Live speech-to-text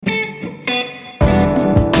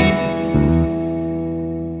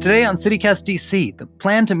Today on CityCast DC, the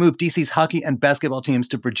plan to move DC's hockey and basketball teams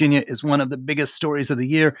to Virginia is one of the biggest stories of the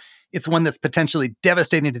year. It's one that's potentially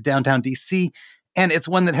devastating to downtown DC, and it's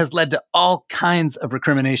one that has led to all kinds of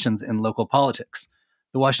recriminations in local politics.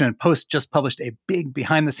 The Washington Post just published a big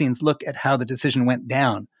behind-the-scenes look at how the decision went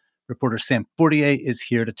down. Reporter Sam Fortier is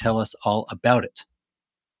here to tell us all about it.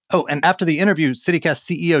 Oh, and after the interview, CityCast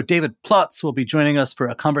CEO David Plotz will be joining us for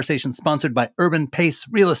a conversation sponsored by Urban Pace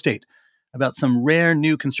Real Estate about some rare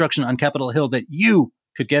new construction on Capitol Hill that you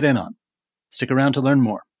could get in on. Stick around to learn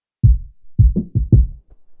more.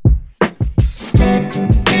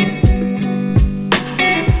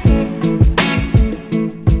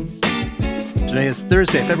 Today is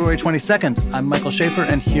Thursday, February 22nd. I'm Michael Schaefer,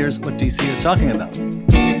 and here's what DC is talking about.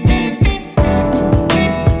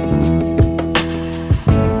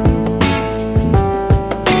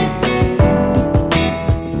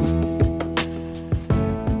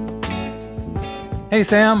 Hey,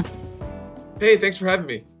 Sam. Hey, thanks for having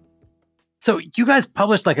me. So you guys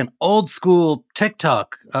published like an old school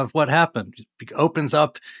TikTok of what happened. It opens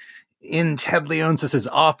up in Ted Leonsis'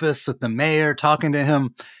 office with the mayor talking to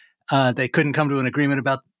him. They couldn't come to an agreement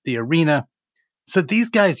about the arena. So these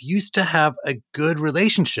guys used to have a good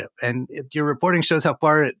relationship, and your reporting shows how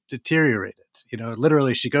far it deteriorated. You know,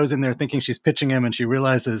 literally, she goes in there thinking she's pitching him, and she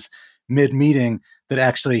realizes mid-meeting that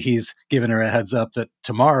actually he's given her a heads up that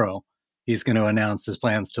tomorrow he's going to announce his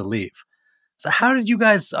plans to leave. So how did you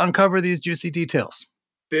guys uncover these juicy details?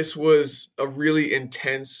 This was a really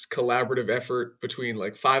intense collaborative effort between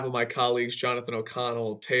like 5 of my colleagues, Jonathan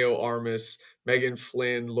O'Connell, Teo Armas, Megan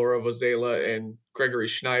Flynn, Laura Vozela, and Gregory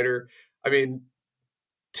Schneider. I mean,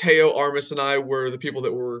 Teo Armas and I were the people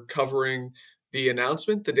that were covering the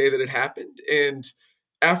announcement the day that it happened. And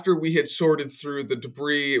after we had sorted through the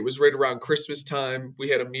debris, it was right around Christmas time, we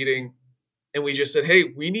had a meeting and we just said,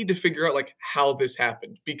 hey, we need to figure out like how this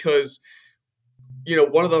happened, because, you know,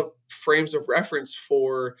 one of the frames of reference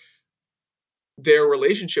for their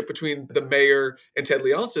relationship between the mayor and Ted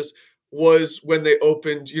Leonsis was when they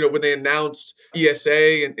opened, you know, when they announced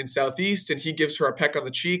ESA in Southeast, and he gives her a peck on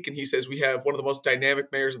the cheek and he says, we have one of the most dynamic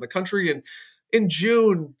mayors in the country. And in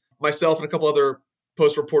June, myself and a couple other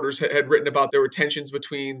Post reporters had written about there were tensions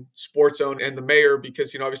between Sports Zone and the mayor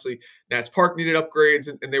because, you know, obviously Nats Park needed upgrades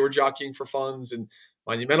and they were jockeying for funds, and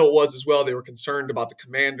Monumental was as well. They were concerned about the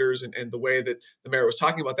Commanders and the way that the mayor was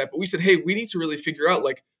talking about that. But we said, hey, we need to really figure out,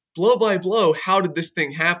 like, blow by blow, how did this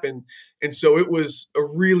thing happen? And so it was a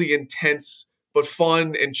really intense but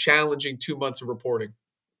fun and challenging 2 months of reporting.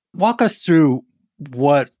 Walk us through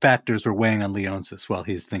what factors were weighing on Leonsis while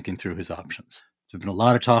he's thinking through his options. There's been a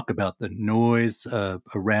lot of talk about the noise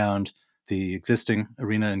around the existing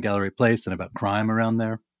arena in Gallery Place and about crime around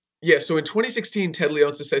there. Yeah, so in 2016, Ted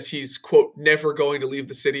Leonsis says he's, quote, never going to leave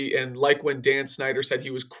the city. And like when Dan Snyder said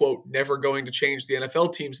he was, quote, never going to change the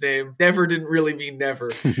NFL team's name, never didn't really mean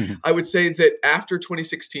never. I would say that after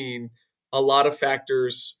 2016, a lot of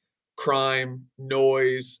factors, crime,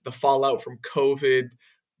 noise, the fallout from COVID,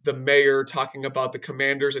 the mayor talking about the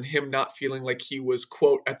Commanders and him not feeling like he was,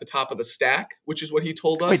 quote, at the top of the stack, which is what he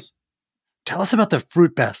told us. Wait, tell us about the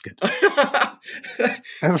fruit basket. That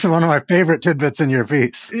was one of my favorite tidbits in your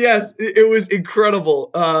piece. Yes, it was incredible.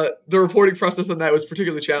 The reporting process on that was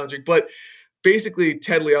particularly challenging. But basically,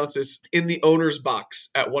 Ted Leonsis, in the owner's box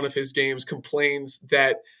at one of his games, complains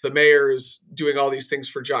that the mayor is doing all these things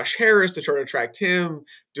for Josh Harris to try to attract him,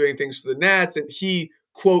 doing things for the Nats, and he,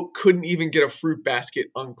 quote, couldn't even get a fruit basket,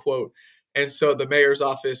 unquote. And so the mayor's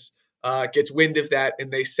office gets wind of that,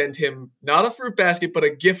 and they send him not a fruit basket, but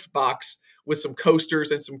a gift box with some coasters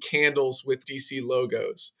and some candles with DC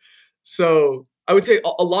logos. So I would say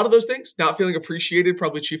a lot of those things, not feeling appreciated,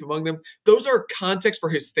 probably chief among them, those are context for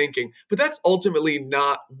his thinking. But that's ultimately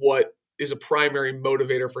not what is a primary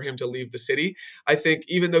motivator for him to leave the city. I think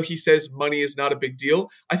even though he says money is not a big deal,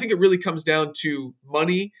 I think it really comes down to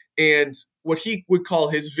money and what he would call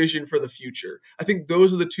his vision for the future. I think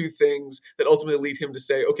those are the two things that ultimately lead him to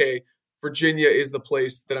say, okay, Virginia is the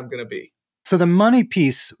place that I'm going to be. So the money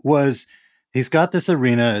piece was, he's got this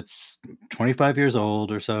arena, it's 25 years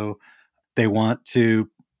old or so. They want to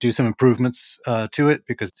do some improvements to it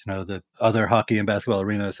because, you know, the other hockey and basketball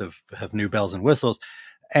arenas have new bells and whistles.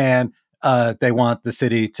 And they want the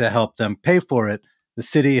city to help them pay for it. The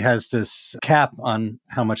city has this cap on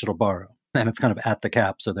how much it'll borrow, and it's kind of at the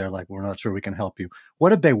cap. So they're like, we're not sure we can help you. What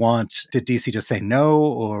did they want? Did DC just say no,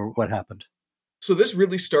 or what happened? So this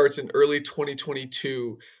really starts in early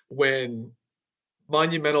 2022 when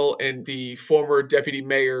Monumental and the former deputy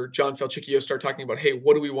mayor, John Falchicchio, start talking about, hey,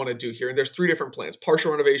 what do we want to do here? And there's three different plans: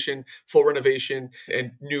 partial renovation, full renovation,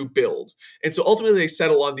 and new build. And so ultimately they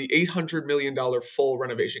settle on the $800 million full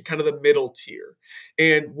renovation, kind of the middle tier.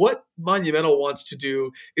 And what Monumental wants to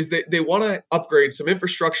do is that they want to upgrade some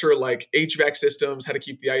infrastructure like HVAC systems, how to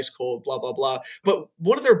keep the ice cold, blah, blah, blah. But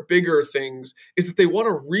one of their bigger things is that they want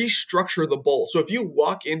to restructure the bowl. So if you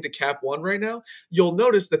walk into Cap One right now, you'll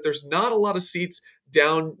notice that there's not a lot of seats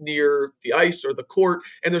down near the ice or the court,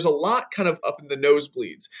 and there's a lot kind of up in the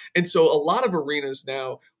nosebleeds. And so a lot of arenas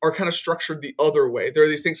now are kind of structured the other way. There are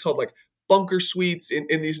these things called like bunker suites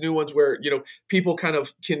in these new ones where, people kind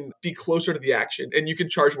of can be closer to the action and you can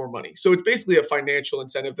charge more money. So it's basically a financial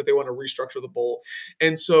incentive that they want to restructure the bowl.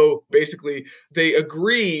 And so basically they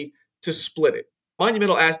agree to split it.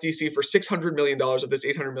 Monumental asked DC for $600 million of this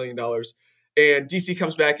 $800 million. And DC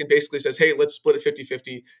comes back and basically says, hey, let's split it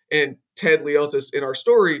 50-50. And Ted Leonsis in our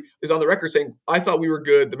story is on the record saying, I thought we were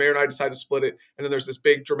good. The mayor and I decided to split it. And then there's this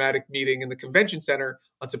big dramatic meeting in the convention center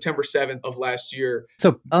on September 7th of last year.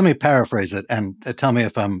 So let me paraphrase it and tell me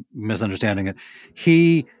if I'm misunderstanding it.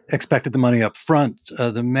 He expected the money up front.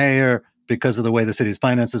 The mayor, because of the way the city's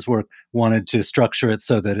finances work, wanted to structure it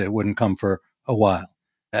so that it wouldn't come for a while.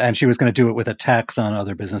 And she was going to do it with a tax on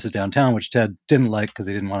other businesses downtown, which Ted didn't like because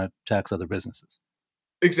he didn't want to tax other businesses.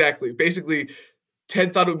 Exactly. Basically,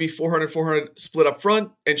 Ted thought it would be 400 split up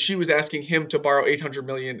front, and she was asking him to borrow $800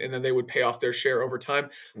 million, and then they would pay off their share over time,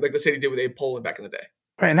 like the city did with Abe Pollin back in the day.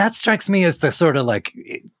 Right, and that strikes me as the sort of like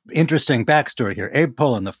interesting backstory here. Abe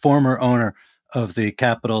Pollin, the former owner of the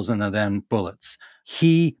Capitals and the then Bullets,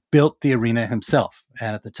 he built the arena himself.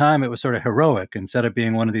 And at the time, it was sort of heroic. Instead of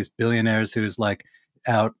being one of these billionaires who's like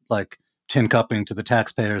out like tin cupping to the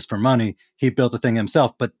taxpayers for money, he built the thing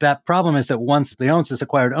himself. But that problem is that once Leonsis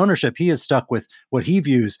acquired ownership, he is stuck with what he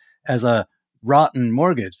views as a rotten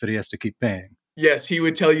mortgage that he has to keep paying. Yes, he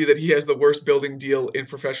would tell you that he has the worst building deal in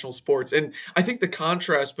professional sports. And I think the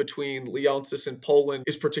contrast between Leonsis and Pollin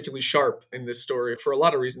is particularly sharp in this story for a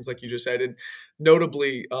lot of reasons, like you just said. And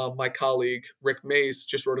notably, my colleague Rick Mays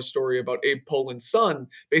just wrote a story about Abe Pollin's son,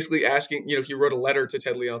 basically asking, he wrote a letter to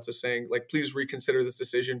Ted Leonsis saying, like, please reconsider this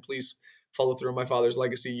decision. Please follow through on my father's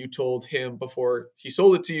legacy. You told him before he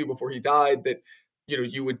sold it to you, before he died, that,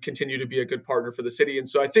 you would continue to be a good partner for the city. And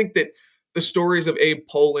so I think that the stories of Abe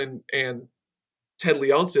Pollin and Ted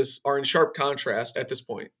Leonsis are in sharp contrast at this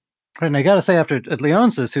point. Right, and I got to say, after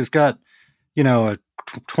Leonsis, who's got, a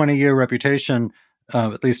 20-year reputation,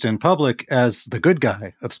 at least in public, as the good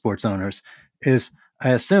guy of sports owners, is,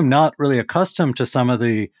 I assume, not really accustomed to some of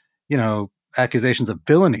the, accusations of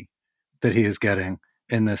villainy that he is getting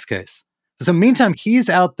in this case. So meantime, he's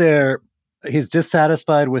out there, he's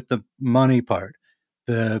dissatisfied with the money part.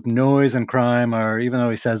 The noise and crime are, even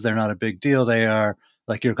though he says they're not a big deal, they are,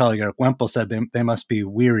 like your colleague Eric Wemple said, they must be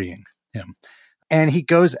wearying him. And he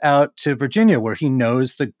goes out to Virginia, where he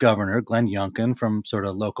knows the governor, Glenn Youngkin, from sort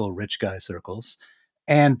of local rich guy circles.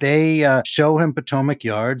 And they show him Potomac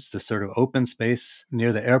Yards, the sort of open space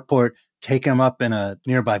near the airport, take him up in a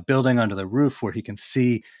nearby building under the roof where he can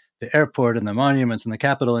see the airport and the monuments and the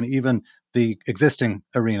Capitol and even the existing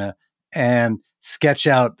arena, and sketch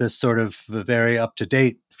out this sort of very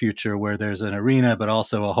up-to-date future where there's an arena, but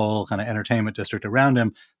also a whole kind of entertainment district around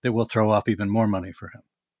him that will throw off even more money for him.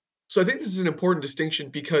 So I think this is an important distinction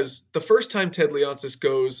because the first time Ted Leonsis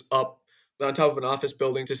goes up on top of an office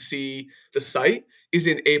building to see the site is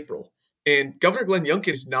in April. And Governor Glenn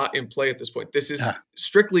Youngkin is not in play at this point. This is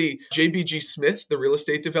strictly JBG Smith, the real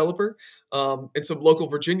estate developer, and some local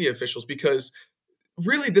Virginia officials, because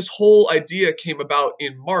really, this whole idea came about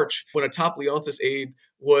in March when a top Leonsis aide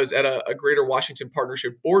was at a Greater Washington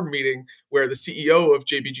Partnership board meeting where the CEO of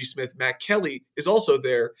JBG Smith, Matt Kelly, is also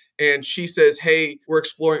there. And she says, hey, we're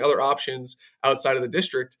exploring other options outside of the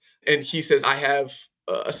district. And he says, I have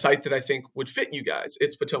a site that I think would fit you guys.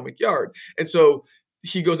 It's Potomac Yard. And so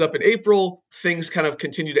he goes up in April. Things kind of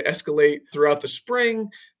continue to escalate throughout the spring.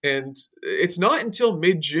 And it's not until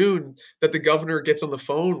mid-June that the governor gets on the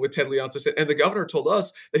phone with Ted Leonsis. And the governor told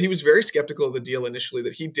us that he was very skeptical of the deal initially,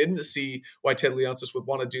 that he didn't see why Ted Leonsis would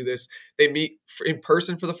want to do this. They meet in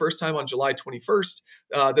person for the first time on July 21st.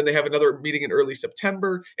 Then they have another meeting in early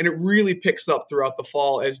September. And it really picks up throughout the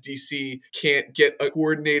fall as DC can't get a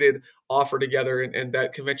coordinated offer together and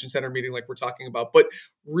that convention center meeting like we're talking about. But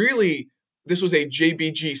really, this was a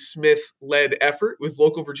JBG Smith-led effort with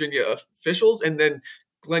local Virginia officials, and then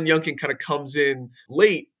Glenn Youngkin kind of comes in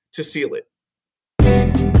late to seal it.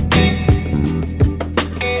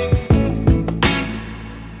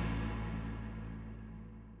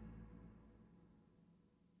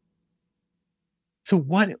 So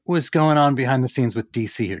what was going on behind the scenes with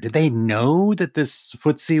DC here? Did they know that this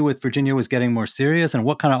footsie with Virginia was getting more serious? And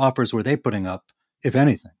what kind of offers were they putting up, if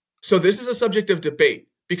anything? So this is a subject of debate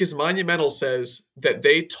because Monumental says that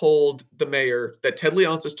they told the mayor, that Ted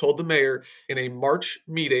Leonsis told the mayor in a March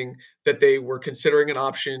meeting that they were considering an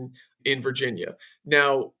option in Virginia.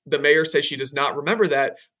 Now, the mayor says she does not remember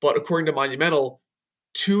that, but according to Monumental,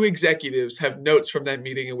 two executives have notes from that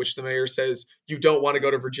meeting in which the mayor says, you don't want to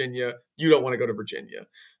go to Virginia. You don't want to go to Virginia.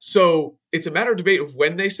 So it's a matter of debate of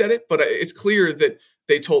when they said it, but it's clear that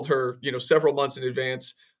they told her, several months in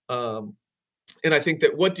advance. And I think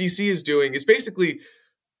that what DC is doing is basically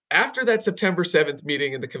after that September 7th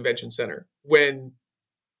meeting in the convention center, when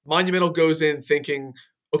Monumental goes in thinking,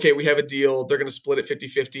 okay, we have a deal. They're going to split it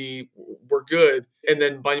 50-50. We're good. And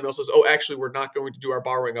then Monumental says, oh, actually, we're not going to do our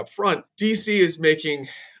borrowing up front. DC is making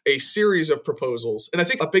a series of proposals. And I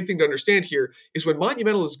think a big thing to understand here is when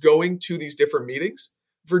Monumental is going to these different meetings,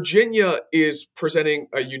 Virginia is presenting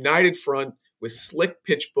a united front with slick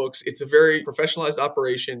pitch books. It's a very professionalized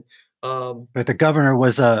operation. But the governor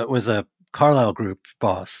was a Carlyle Group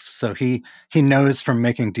boss, so he knows from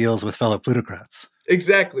making deals with fellow plutocrats.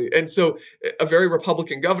 Exactly. And so a very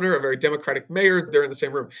Republican governor, a very Democratic mayor, they're in the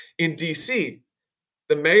same room. In DC,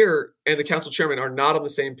 the mayor and the council chairman are not on the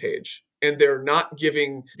same page, and they're not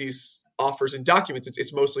giving these offers and documents.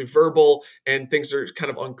 It's mostly verbal, and things are kind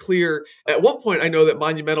of unclear. At one point, I know that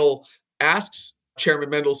Monumental asks Chairman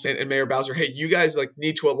Mendelson and Mayor Bowser, hey, you guys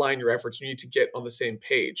need to align your efforts. You need to get on the same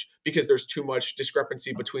page because there's too much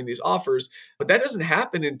discrepancy between these offers. But that doesn't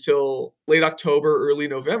happen until late October, early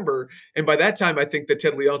November. And by that time, I think that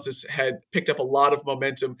Ted Leonsis had picked up a lot of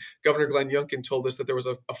momentum. Governor Glenn Youngkin told us that there was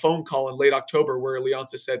a phone call in late October where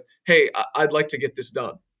Leonsis said, hey, I'd like to get this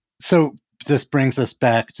done. So this brings us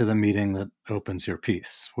back to the meeting that opens your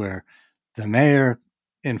piece, where the mayor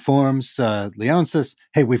informs Leonsis,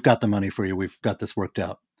 hey, we've got the money for you. We've got this worked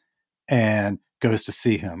out. And goes to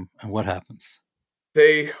see him. And what happens?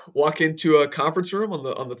 They walk into a conference room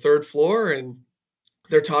on the third floor, and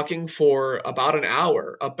they're talking for about an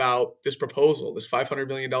hour about this proposal, this $500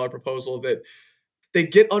 million proposal that they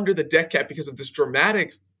get under the debt cap because of this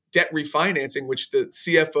dramatic debt refinancing, which the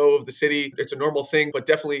CFO of the city, it's a normal thing, but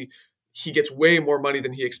definitely he gets way more money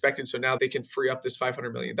than he expected. So now they can free up this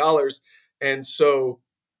 $500 million. And so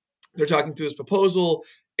they're talking through this proposal,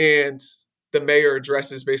 and the mayor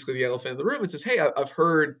addresses basically the elephant in the room and says, hey, I've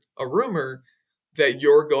heard a rumor that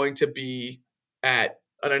you're going to be at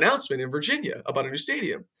an announcement in Virginia about a new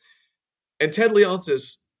stadium. And Ted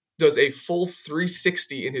Leonsis does a full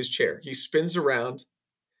 360 in his chair. He spins around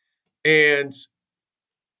and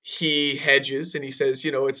he hedges and he says,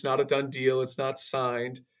 it's not a done deal. It's not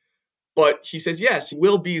signed. But he says, yes,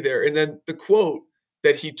 we'll be there. And then the quote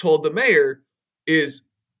that he told the mayor is,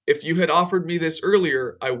 if you had offered me this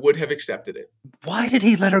earlier, I would have accepted it. Why did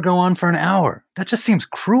he let her go on for an hour? That just seems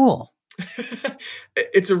cruel.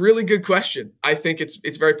 It's a really good question. I think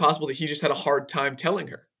it's very possible that he just had a hard time telling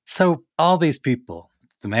her. So all these people,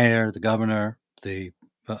 the mayor, the governor, the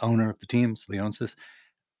owner of the teams, Leonsis,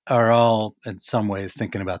 are all in some ways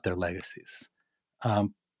thinking about their legacies.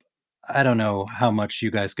 I don't know how much you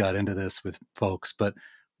guys got into this with folks, but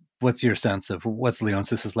what's your sense of what's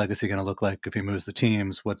Leonsis's legacy going to look like if he moves the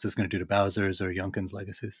teams? What's this going to do to Bowser's or Youngkin's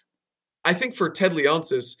legacies? I think for Ted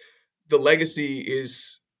Leonsis, the legacy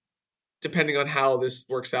is depending on how this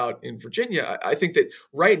works out in Virginia. I think that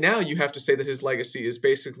right now you have to say that his legacy is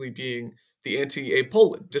basically being the anti-Abe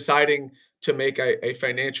Pollin, deciding to make a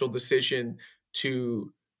financial decision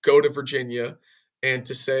to go to Virginia and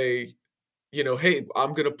to say, hey,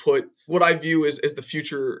 I'm going to put what I view as the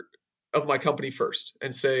future of my company first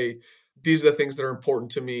and say, these are the things that are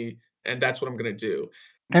important to me, and that's what I'm going to do.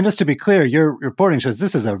 And just to be clear, your reporting shows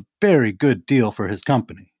this is a very good deal for his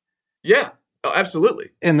company. Yeah, absolutely.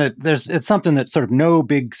 And that it's something that sort of no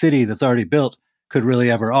big city that's already built could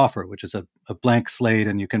really ever offer, which is a blank slate,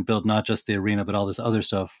 and you can build not just the arena, but all this other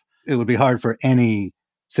stuff. It would be hard for any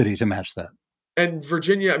city to match that. And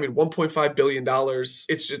Virginia, $1.5 billion,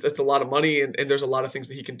 it's a lot of money, and there's a lot of things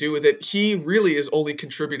that he can do with it. He really is only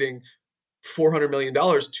contributing $400 million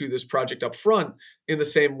to this project up front in the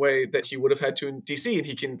same way that he would have had to in DC, and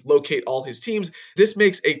he can locate all his teams. This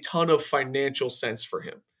makes a ton of financial sense for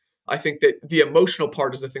him. I think that the emotional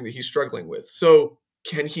part is the thing that he's struggling with. So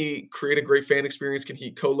can he create a great fan experience? Can he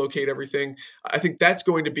co-locate everything? I think that's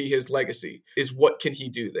going to be his legacy, is what can he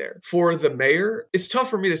do there? For the mayor, it's tough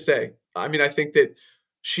for me to say. I think that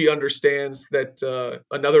she understands that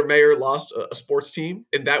another mayor lost a sports team,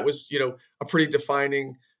 and that was, a pretty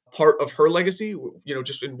defining part of her legacy,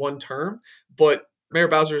 just in one term. But Mayor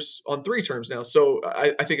Bowser's on 3 terms now, so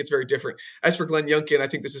I think it's very different. As for Glenn Youngkin, I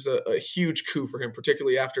think this is a huge coup for him,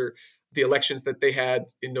 particularly after the elections that they had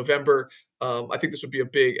in November. I think this would be a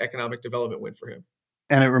big economic development win for him.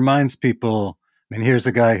 And it reminds people, I mean, here's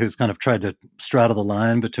a guy who's kind of tried to straddle the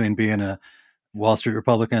line between being a Wall Street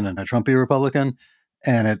Republican and a Trumpy Republican.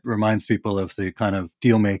 And it reminds people of the kind of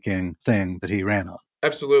deal-making thing that he ran on.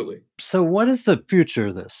 Absolutely. So what is the future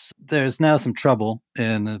of this? There's now some trouble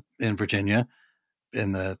in Virginia,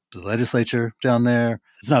 in the legislature down there.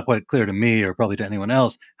 It's not quite clear to me, or probably to anyone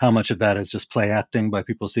else, how much of that is just play acting by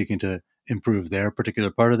people seeking to improve their particular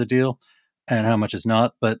part of the deal and how much is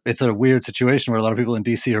not. But it's a weird situation where a lot of people in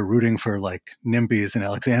DC are rooting for like NIMBYs in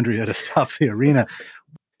Alexandria to stop the arena.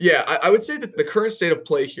 Yeah, I would say that the current state of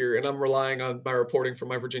play here, and I'm relying on my reporting from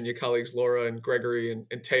my Virginia colleagues, Laura and Gregory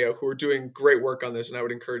and Teo, who are doing great work on this, and I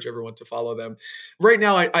would encourage everyone to follow them. Right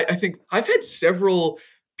now, I think I've had several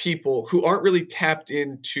people who aren't really tapped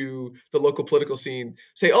into the local political scene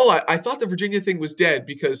say, oh, I thought the Virginia thing was dead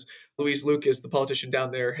because Louise Lucas, the politician down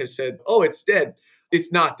there, has said, oh, it's dead. It's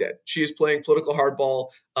not dead. She is playing political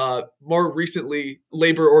hardball. More recently,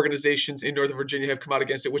 labor organizations in Northern Virginia have come out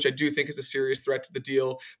against it, which I do think is a serious threat to the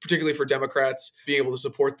deal, particularly for Democrats being able to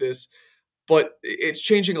support this. But it's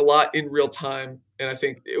changing a lot in real time, and I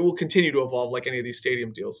think it will continue to evolve like any of these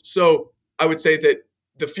stadium deals. So I would say that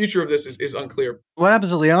the future of this is unclear. What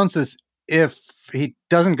happens to Leonsis if he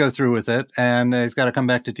doesn't go through with it and he's got to come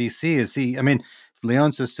back to DC?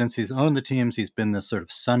 Leonsis, since he's owned the teams, he's been this sort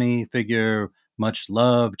of sunny figure, much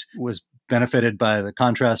loved, was benefited by the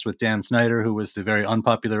contrast with Dan Snyder, who was the very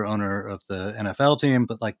unpopular owner of the NFL team.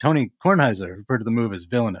 But like Tony Kornheiser referred to the move as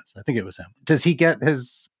villainous. I think it was him. Does he get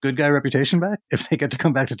his good guy reputation back if they get to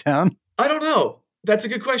come back to town? I don't know. That's a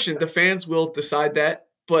good question. The fans will decide that.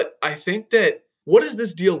 But I think that what does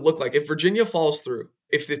this deal look like? If Virginia falls through,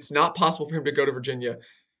 if it's not possible for him to go to Virginia,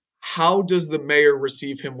 how does the mayor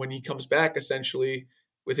receive him when he comes back, essentially,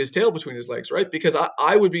 with his tail between his legs, right? Because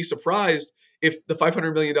I would be surprised if the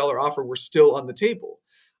 $500 million offer were still on the table.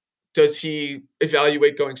 Does he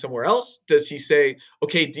evaluate going somewhere else? Does he say,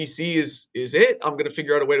 okay, DC is it? I'm going to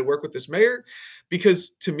figure out a way to work with this mayor?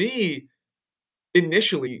 Because to me,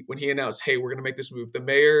 initially, when he announced, hey, we're going to make this move, the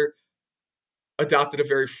mayor adopted a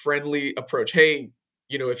very friendly approach. Hey,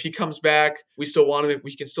 if he comes back, we still want him.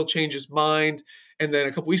 We can still change his mind. And then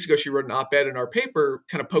a couple weeks ago, she wrote an op-ed in our paper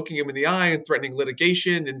kind of poking him in the eye and threatening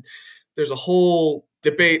litigation. And there's a whole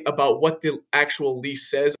debate about what the actual lease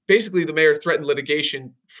says. Basically, the mayor threatened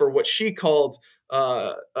litigation for what she called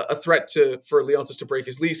a threat for Leonsis to break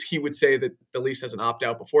his lease. He would say that the lease has an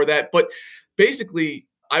opt-out before that. But basically,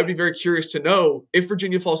 I would be very curious to know if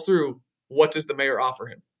Virginia falls through, what does the mayor offer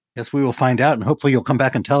him? Yes, we will find out, and hopefully you'll come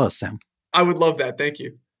back and tell us, Sam. I would love that. Thank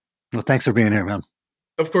you. Well, thanks for being here, man.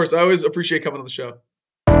 Of course. I always appreciate coming on the show.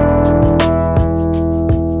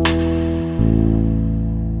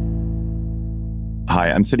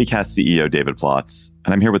 Hi, I'm CityCast CEO David Plotz,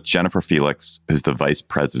 and I'm here with Jennifer Felix, who's the Vice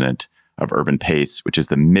President of Urban Pace, which is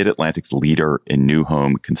the Mid-Atlantic's leader in new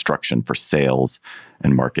home construction for sales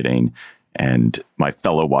and marketing, and my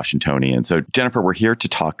fellow Washingtonian. So, Jennifer, we're here to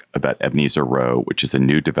talk about Ebenezer Row, which is a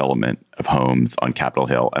new development of homes on Capitol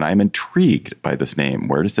Hill. And I'm intrigued by this name.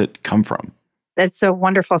 Where does it come from? It's a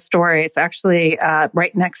wonderful story. It's actually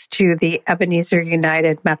right next to the Ebenezer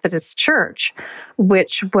United Methodist Church,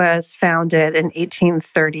 which was founded in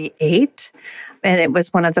 1838. And it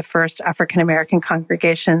was one of the first African-American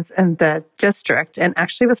congregations in the district and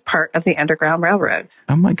actually was part of the Underground Railroad.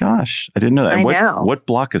 Oh my gosh. I didn't know that. I know. What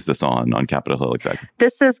block is this on Capitol Hill exactly?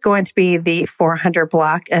 This is going to be the 400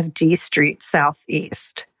 block of D Street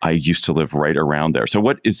Southeast. I used to live right around there. So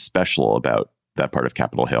what is special about that part of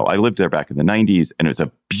Capitol Hill? I lived there back in the 90s, and it was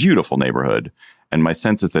a beautiful neighborhood. And my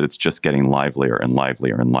sense is that it's just getting livelier and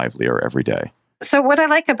livelier and livelier every day. So what I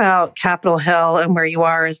like about Capitol Hill and where you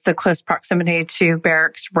are is the close proximity to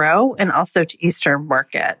Barracks Row and also to Eastern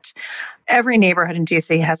Market. Every neighborhood in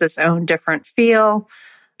DC has its own different feel.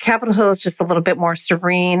 Capitol Hill is just a little bit more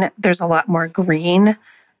serene. There's a lot more green,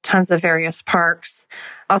 tons of various parks.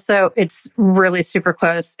 Also, it's really super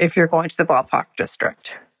close if you're going to the ballpark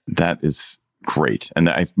district. That is great. And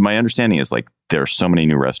my understanding is there are so many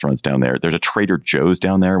new restaurants down there. There's a Trader Joe's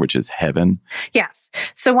down there, which is heaven. Yes.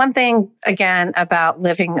 So one thing, again, about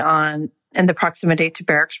living in the proximity to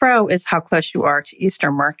Barracks Row is how close you are to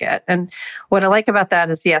Eastern Market. And what I like about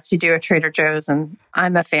that is, yes, you do a Trader Joe's, and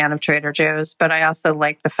I'm a fan of Trader Joe's, but I also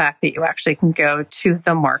like the fact that you actually can go to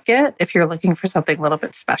the market if you're looking for something a little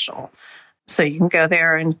bit special. So you can go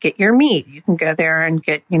there and get your meat. You can go there and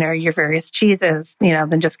get, your various cheeses,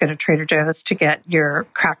 then just go to Trader Joe's to get your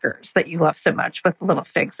crackers that you love so much with little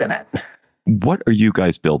figs in it. What are you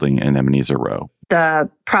guys building in Ebenezer Row? The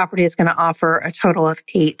property is going to offer a total of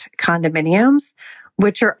 8 condominiums,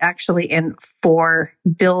 which are actually in 4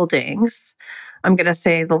 buildings. I'm going to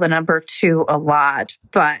say the number 2 a lot,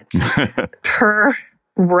 but per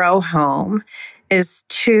row home is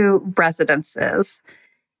 2 residences.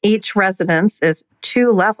 Each residence is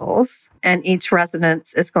 2 levels, and each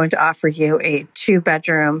residence is going to offer you a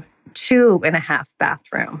 2-bedroom, 2.5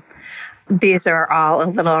 bathroom. These are all a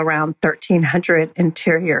little around 1,300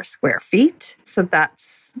 interior square feet. So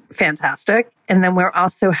that's fantastic. And then we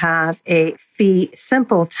also have a fee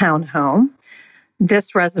simple townhome.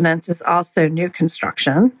 This residence is also new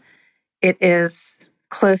construction. It is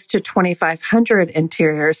close to 2,500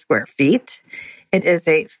 interior square feet. It is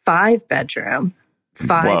a 5-bedroom,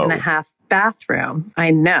 5.5 bathroom.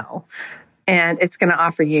 I know. And it's going to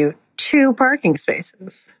offer you 2 parking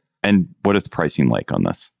spaces. And what is the pricing like on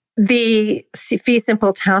this? The fee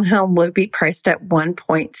simple townhome would be priced at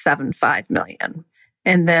 $1.75 million.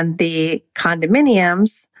 And then the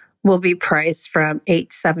condominiums will be priced from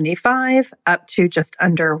 $875,000 up to just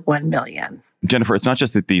under $1 million. Jennifer, it's not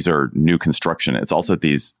just that these are new construction. It's also that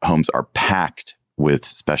these homes are packed with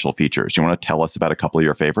special features. You want to tell us about a couple of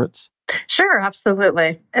your favorites? Sure,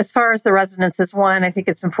 absolutely. As far as the residences, one, I think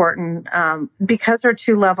it's important because they're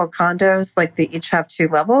 2-level condos, like they each have 2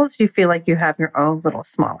 levels, you feel like you have your own little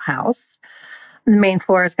small house. The main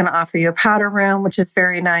floor is going to offer you a powder room, which is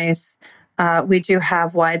very nice. We do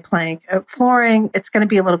have wide plank oak flooring. It's going to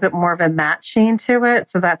be a little bit more of a matte sheen to it,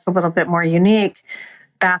 so that's a little bit more unique.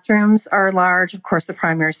 Bathrooms are large. Of course, the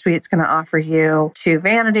primary suite is going to offer you 2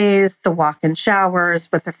 vanities, the walk-in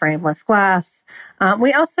showers with the frameless glass.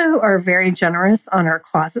 We also are very generous on our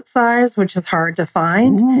closet size, which is hard to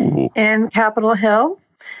find in Capitol Hill.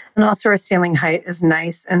 And also our ceiling height is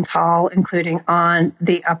nice and tall, including on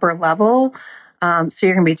the upper level. So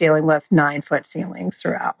you're going to be dealing with 9-foot ceilings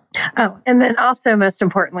throughout. Oh, and then also most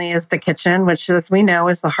importantly is the kitchen, which as we know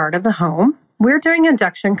is the heart of the home. We're doing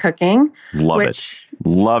induction cooking. Love it.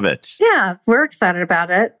 Yeah, we're excited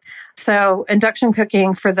about it. So induction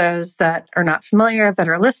cooking, for those that are not familiar, that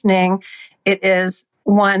are listening, it is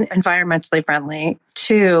 1, environmentally friendly.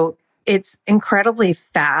 2, it's incredibly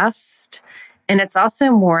fast. And it's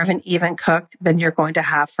also more of an even cook than you're going to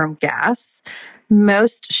have from gas.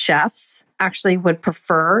 Most chefs actually would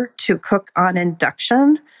prefer to cook on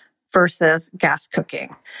induction versus gas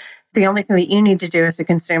cooking. The only thing that you need to do as a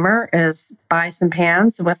consumer is buy some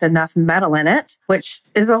pans with enough metal in it, which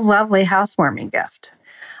is a lovely housewarming gift.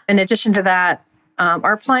 In addition to that,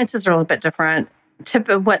 our appliances are a little bit different.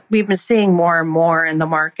 What we've been seeing more and more in the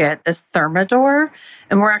market is Thermador,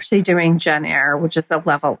 and we're actually doing JennAir, which is a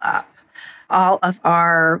level up. All of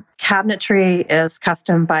our cabinetry is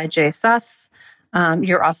custom by J. Suss.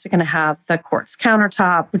 You're also going to have the quartz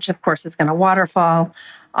countertop, which of course is going to waterfall.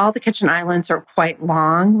 All the kitchen islands are quite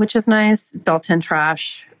long, which is nice, built-in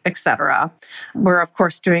trash, etc. We're, of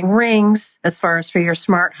course, doing rings as far as for your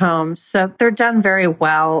smart homes. So they're done very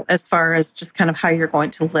well as far as just kind of how you're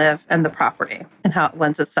going to live in the property and how it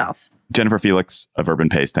lends itself. Jennifer Felix of Urban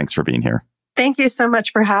Pace, thanks for being here. Thank you so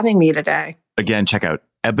much for having me today. Again, check out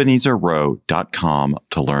EbenezerRow.com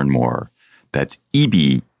to learn more. That's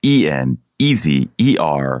EBENEZER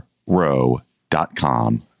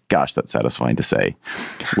row.com. Gosh, that's satisfying to say.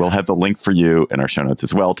 We'll have the link for you in our show notes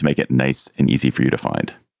as well to make it nice and easy for you to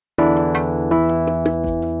find.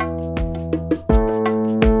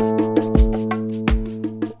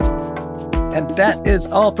 And that is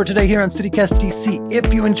all for today here on CityCast DC.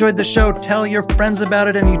 If you enjoyed the show, tell your friends about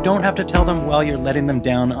it, and you don't have to tell them while you're letting them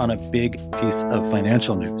down on a big piece of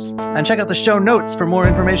financial news. And check out the show notes for more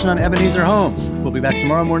information on Ebenezer Homes. We'll be back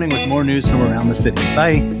tomorrow morning with more news from around the city.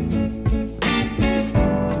 Bye.